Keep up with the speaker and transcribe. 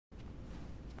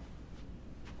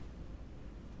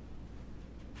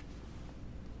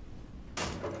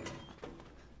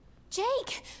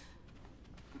Jake!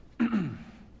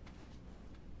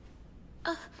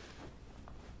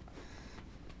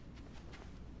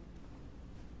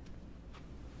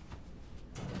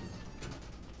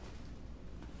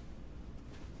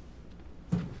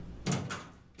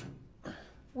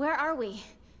 Where are we?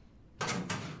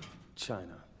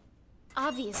 China.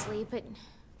 Obviously, but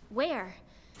where?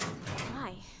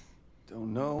 Why?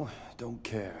 Don't know, don't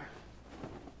care.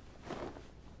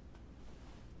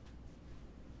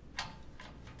 I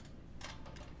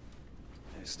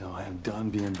just know I am done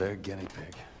being their guinea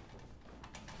pig.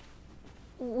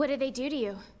 What did they do to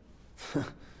you?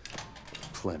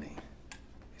 Plenty.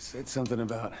 They said something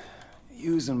about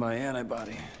using my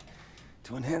antibody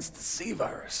to enhance the C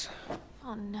virus.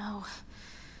 Oh no.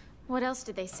 What else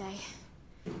did they say?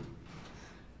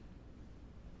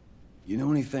 You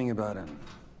know anything about an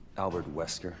Albert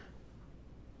Wesker?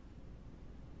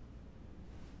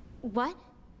 What?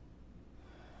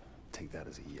 Take that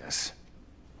as a yes.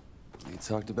 We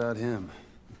talked about him.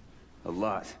 A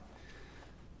lot.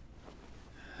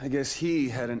 I guess he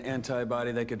had an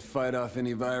antibody that could fight off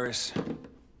any virus.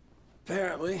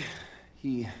 Apparently,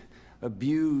 he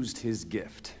abused his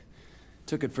gift.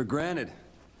 Took it for granted.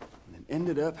 And then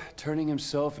ended up turning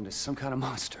himself into some kind of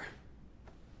monster.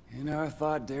 And I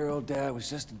thought dear old Dad was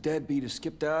just a deadbeat who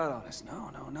skipped out on us.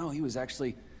 No. He was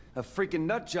actually a freaking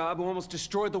nut job who almost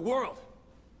destroyed the world.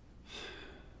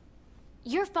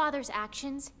 Your father's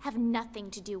actions have nothing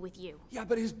to do with you. Yeah,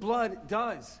 but his blood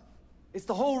does. It's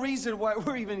the whole reason why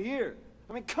we're even here.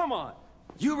 I mean, come on.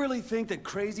 You really think that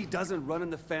crazy doesn't run in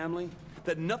the family?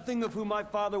 That nothing of who my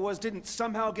father was didn't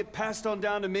somehow get passed on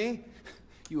down to me?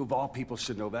 You of all people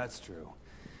should know that's true.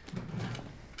 I'm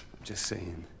just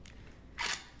saying.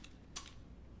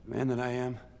 The man that I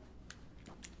am,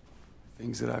 the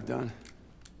things that I've done,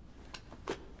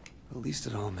 at least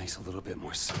it all makes a little bit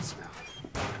more sense now.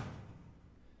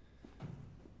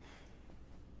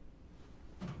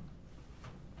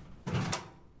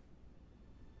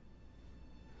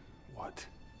 What?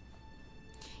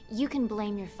 You can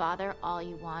blame your father all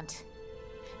you want,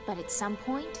 but at some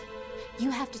point, you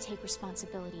have to take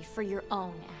responsibility for your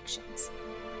own actions.